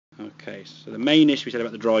Okay, so the main issue we said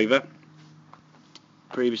about the driver,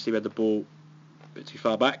 previously we had the ball a bit too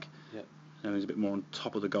far back, Yep. and there's a bit more on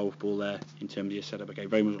top of the golf ball there in terms of your setup. Okay,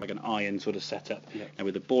 very much like an iron sort of setup. Yep. And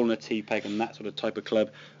with the ball and a T-peg and that sort of type of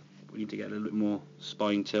club, we need to get a little bit more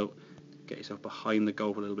spine tilt, get yourself behind the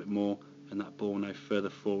golf a little bit more, and that ball now further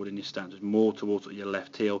forward in your stance, more towards your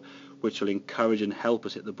left heel, which will encourage and help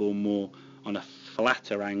us hit the ball more on a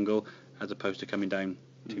flatter angle as opposed to coming down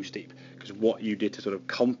too steep. Because what you did to sort of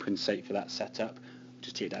compensate for that setup,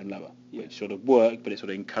 just tee it down lower, which sort of worked, but it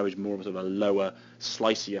sort of encouraged more of a sort of a lower,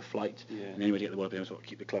 slicier flight. Yeah. And then we get the ball up and sort of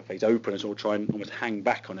keep the club face open and sort of try and almost hang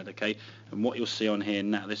back on it, okay? And what you'll see on here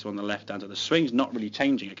now, this on the left hand, so the swing's not really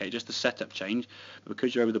changing, okay? Just the setup change, but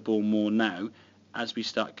because you're over the ball more now, as we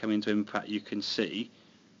start coming to impact, you can see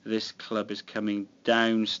this club is coming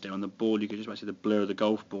down still, and the ball, you can just about see the blur of the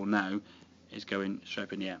golf ball now is going straight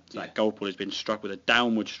up in the air. So that golf ball has been struck with a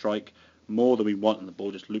downward strike more than we want, and the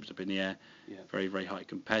ball just loops up in the air very, very high.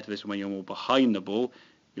 Compared to this, when you're more behind the ball,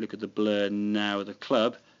 you look at the blur now of the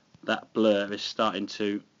club, that blur is starting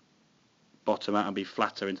to bottom out and be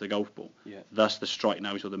flatter into the golf ball. Thus the strike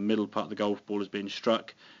now, we saw the middle part of the golf ball has been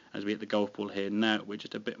struck. As we hit the golf ball here now, we're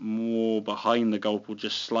just a bit more behind the golf ball,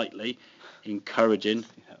 just slightly, encouraging.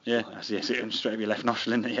 That's straight up your left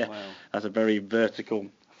nostril, isn't it? Wow. That's a very vertical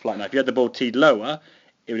flight. Now, if you had the ball teed lower,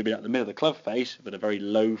 it would have been at the middle of the club face, but a very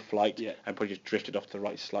low flight, and probably just drifted off to the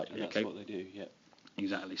right slightly. And that's what they do,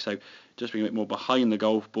 Exactly. So just being a bit more behind the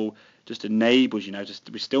golf ball just enables you now,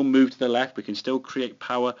 we still move to the left, we can still create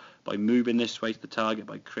power by moving this way to the target,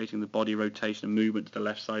 by creating the body rotation and movement to the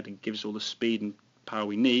left side, and gives all the speed and power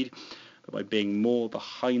we need. But by being more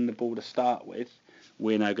behind the ball to start with,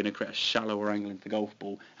 we're now going to create a shallower angle into the golf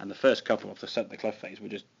ball, and the first couple off the centre of the club face were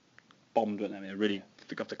just bombed, weren't they? I mean, really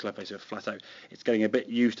off the club face, they were flat out. It's getting a bit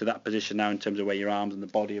used to that position now in terms of where your arms and the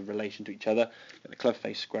body are in relation to each other. Get the club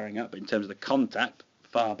face squaring up, but in terms of the contact,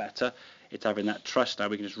 far better. It's having that trust now.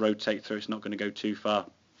 We can just rotate through. It's not going to go too far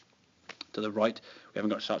to the right. We haven't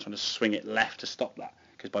got to start trying to swing it left to stop that,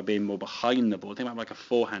 because by being more behind the ball, think about like a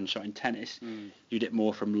forehand shot in tennis, you dip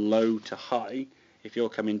more from low to high. If you're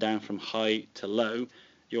coming down from high to low,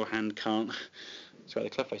 your hand can't square the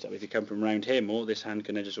club face up. If you come from round here more, this hand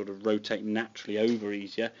can then just sort of rotate naturally over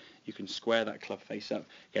easier. You can square that club face up,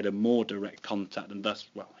 get a more direct contact, and thus,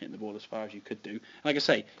 well, hitting the ball as far as you could do. Like I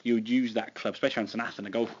say, you would use that club, especially on St Athan, a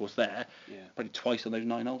golf course there, probably twice on those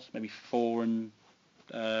 9 holes, maybe 4 and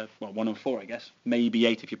 1 and 4, I guess, maybe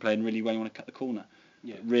 8 if you're playing really well. You want to cut the corner.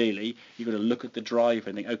 But really, you've got to look at the driver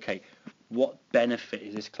and think, okay, what benefit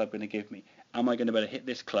is this club going to give me? Am I going to be able to hit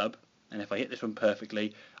this club? And if I hit this one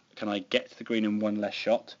perfectly, can I get to the green in one less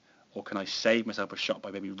shot, or can I save myself a shot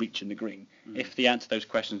by maybe reaching the green? If the answer to those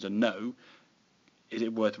questions are no, is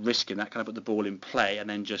it worth risking that? Can I put the ball in play and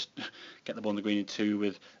then just get the ball on the green in 2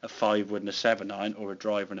 with a 5 wood and a 7 iron, or a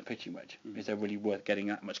driver and a pitching wedge? Is it really worth getting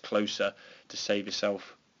that much closer to save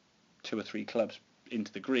yourself 2 or 3 clubs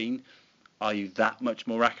into the green? Are you that much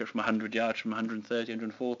more accurate from 100 yards, from 130,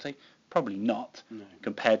 140? Probably not,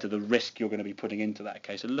 compared to the risk you're going to be putting into that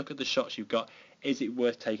case. So look at the shots you've got. Is it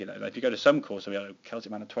worth taking that? Now, if you go to some course, I mean,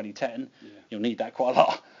 Celtic Man of 2010, you'll need that quite a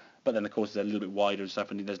lot. But then the course is a little bit wider and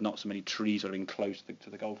stuff, and there's not so many trees sort of in close to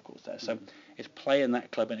the golf course there. So it's playing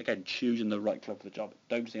that club, and again, choosing the right club for the job.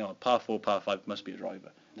 Don't think, oh, par 4, par 5 must be a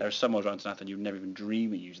driver. There are some holes around St Athan you'd never even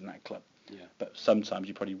dream of using that club. But sometimes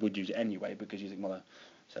you probably would use it anyway, because you think, well,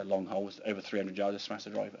 it's a long hole, it's over 300 yards, just smash the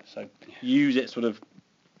driver. So use it sort of,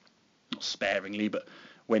 not sparingly, but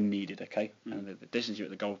when needed, okay? And the distance you're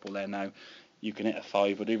at the golf ball there now, you can hit a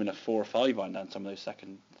 5 or even a 4 or 5 iron down some of those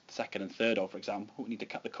second and third hole, for example. We need to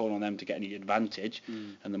cut the corner on them to get any advantage.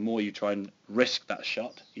 And the more you try and risk that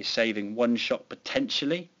shot, you're saving 1 shot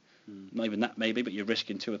potentially, not even that maybe, but you're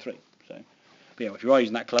risking 2 or 3. So, but yeah, if you are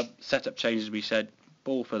using that club, setup changes, we said,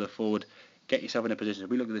 ball further forward, get yourself in a position. If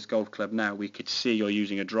we look at this golf club now, we could see you're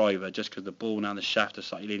using a driver just because the ball now and the shaft are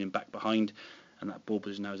slightly leaning back behind, and that ball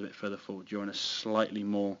position now is a bit further forward. You're in a slightly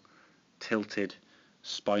more tilted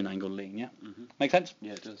spine angle lean, yeah? Make sense?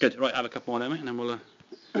 Yeah, it does. Good. Right, have a couple more there, mate, and then we'll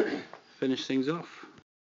finish things off.